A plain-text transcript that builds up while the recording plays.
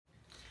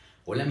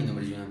Hola, mi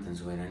nombre es Jonathan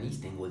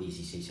Soberanis, tengo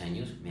 16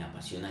 años, me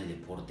apasiona el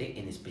deporte,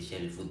 en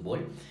especial el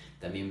fútbol.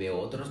 También veo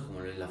otros como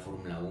lo es la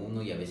Fórmula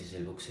 1 y a veces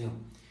el boxeo.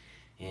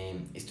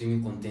 Estoy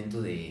muy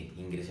contento de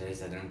ingresar a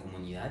esta gran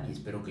comunidad y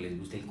espero que les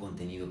guste el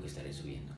contenido que estaré subiendo.